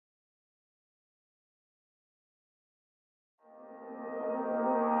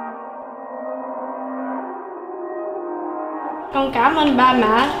Con cảm ơn ba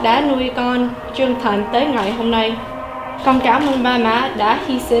má đã nuôi con trưởng thành tới ngày hôm nay. Con cảm ơn ba má đã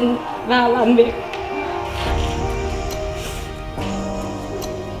hy sinh và làm việc.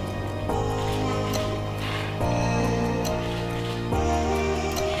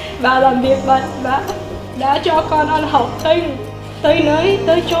 Và làm việc và đã cho con ăn học tới nơi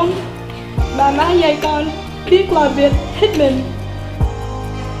tới chốn. Ba má dạy con biết làm việc hết mình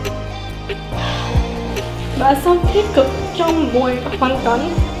và sống tích cực trong mọi hoàn cảnh.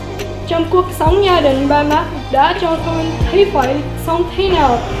 Trong cuộc sống gia đình, ba má đã cho con thấy phải sống thế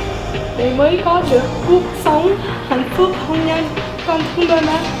nào để mới có được cuộc sống hạnh phúc hôn nhân. Con thương ba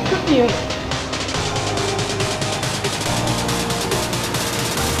má rất nhiều.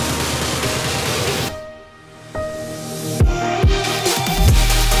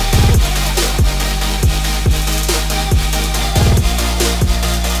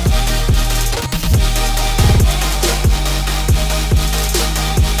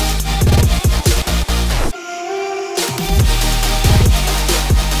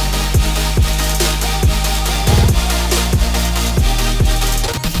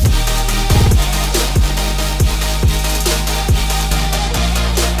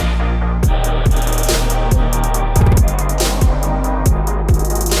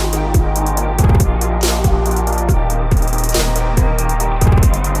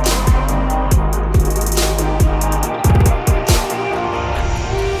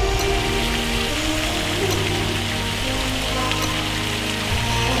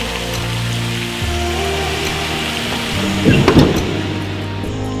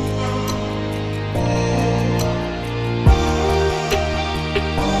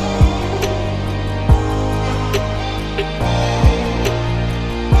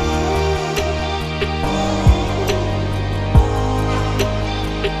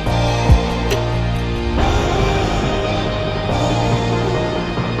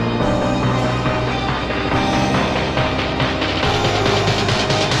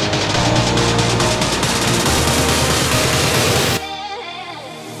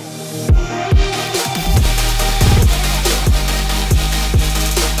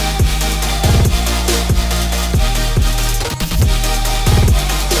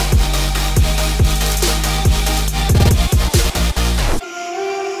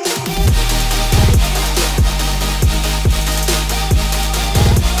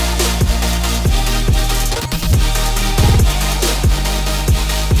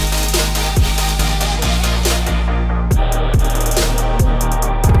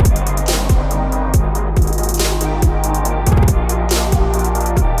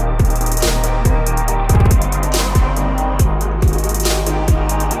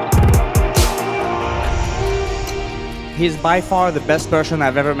 He's by far the best person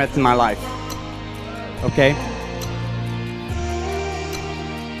I've ever met in my life. Okay?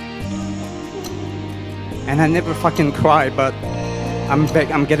 And I never fucking cry, but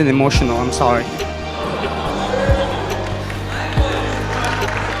I'm getting emotional, I'm sorry.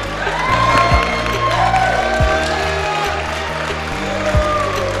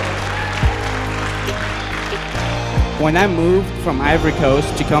 When I moved from Ivory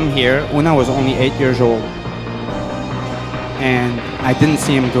Coast to come here, Ouna was only 8 years old. And I didn't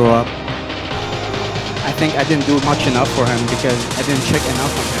see him grow up. I think I didn't do much enough for him because I didn't check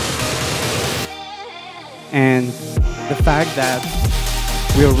enough on him. And the fact that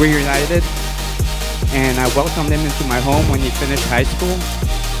we were reunited and I welcomed him into my home when he finished high school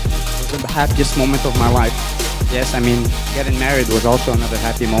was the happiest moment of my life. Yes, I mean, getting married was also another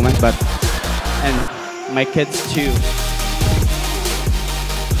happy moment, and my kids too.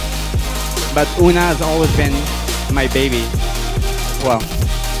 But Ouna has always been my baby. Well,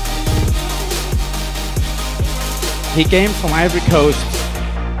 he came from Ivory Coast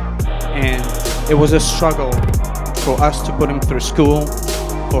and it was a struggle for us to put him through school,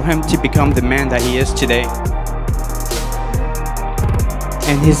 for him to become the man that he is today.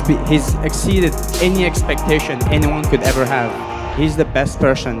 And he's exceeded any expectation anyone could ever have. He's the best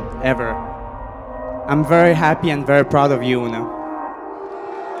person ever. I'm very happy and very proud of you, Ouna.